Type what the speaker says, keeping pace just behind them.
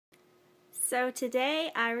So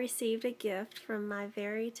today I received a gift from my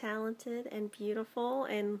very talented and beautiful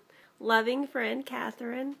and loving friend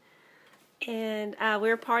Kathryn, and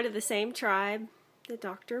we're part of the same tribe, the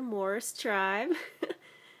Dr. Morris tribe.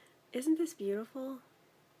 Isn't this beautiful?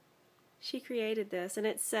 She created this, and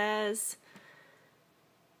it says,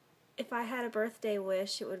 if I had a birthday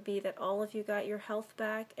wish, it would be that all of you got your health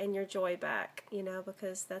back and your joy back,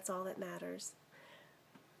 because that's all that matters.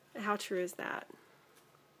 How true is that?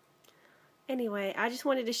 Anyway, I just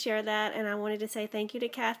wanted to share that, and I wanted to say thank you to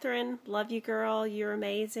Kathryn. Love you, girl. You're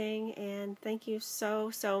amazing, and thank you so,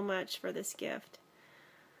 so much for this gift.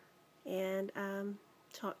 And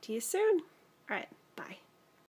talk to you soon. All right, bye.